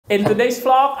In today's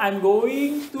vlog, I'm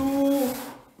going to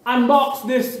unbox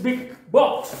this big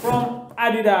box from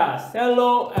Adidas.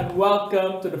 Hello and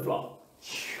welcome to the vlog.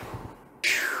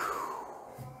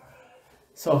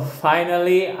 So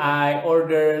finally, I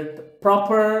ordered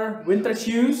proper winter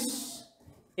shoes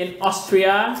in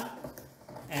Austria,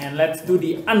 and let's do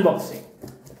the unboxing.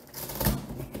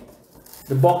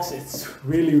 The box is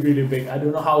really big. I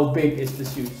don't know how big is the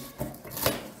shoes.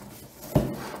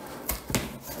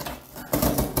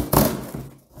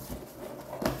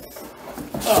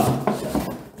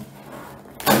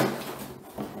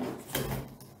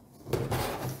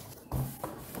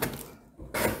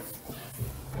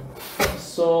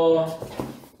 So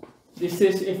this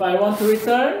is if I want to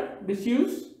return the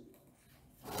shoes.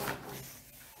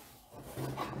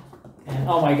 And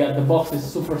oh my god, the box is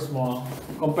super small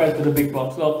compared to the big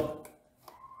box. Look,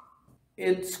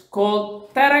 it's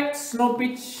called Terex Snow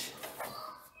Peach.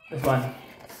 This one.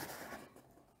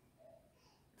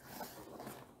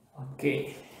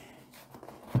 Okay,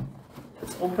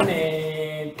 let's open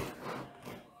it.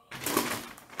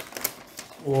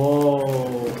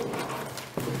 Whoa,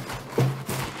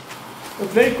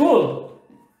 it's very cool.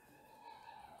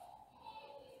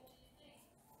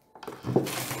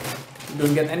 You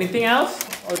don't get anything else?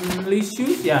 Only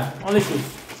shoes? Yeah, only shoes.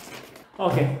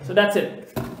 Okay, so that's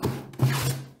it.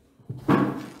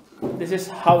 This is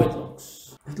how it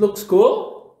looks. It looks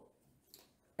cool.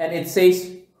 And it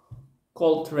says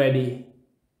cold ready.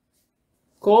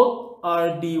 Cold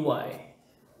RDY.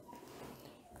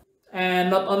 And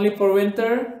not only for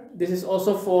winter, this is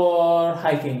also for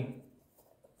hiking.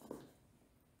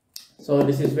 So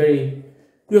this is very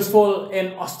useful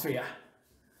in Austria.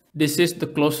 This is the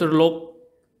closer look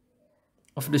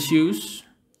of the shoes.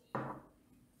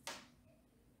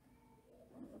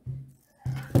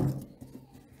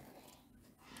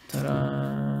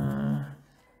 Ta-da!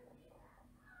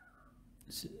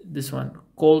 This one,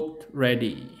 cold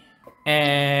ready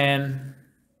and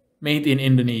made in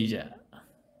Indonesia.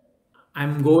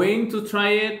 I'm going to try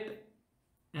it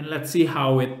and let's see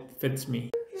how it fits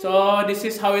me. So this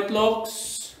is how it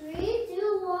looks. 3,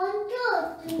 2, 1,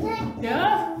 go.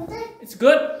 Yeah, it's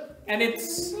good and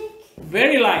it's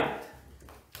very light.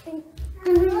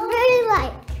 Very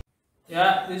light.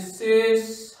 Yeah, this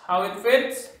is how it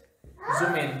fits.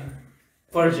 Zoom in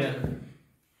version.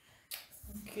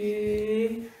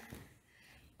 Okay.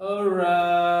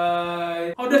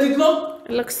 Alright. How does it look?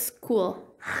 It looks cool.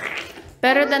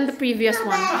 Better than the previous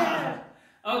one.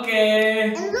 Okay.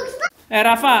 It looks like Hey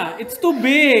Rafa, it's too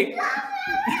big.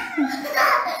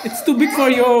 It's too big for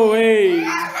you. Hey.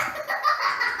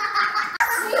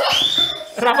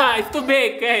 Rafa, it's too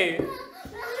big. Hey.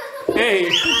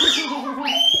 Hey.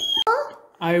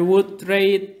 I would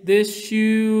rate these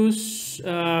shoes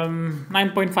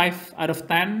 9.5 out of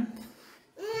 10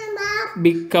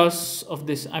 because of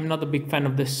this. I'm not a big fan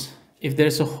of this. If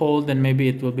there's a hole, then maybe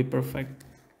it will be perfect.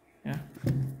 Yeah.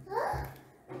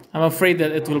 I'm afraid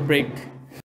that it will break.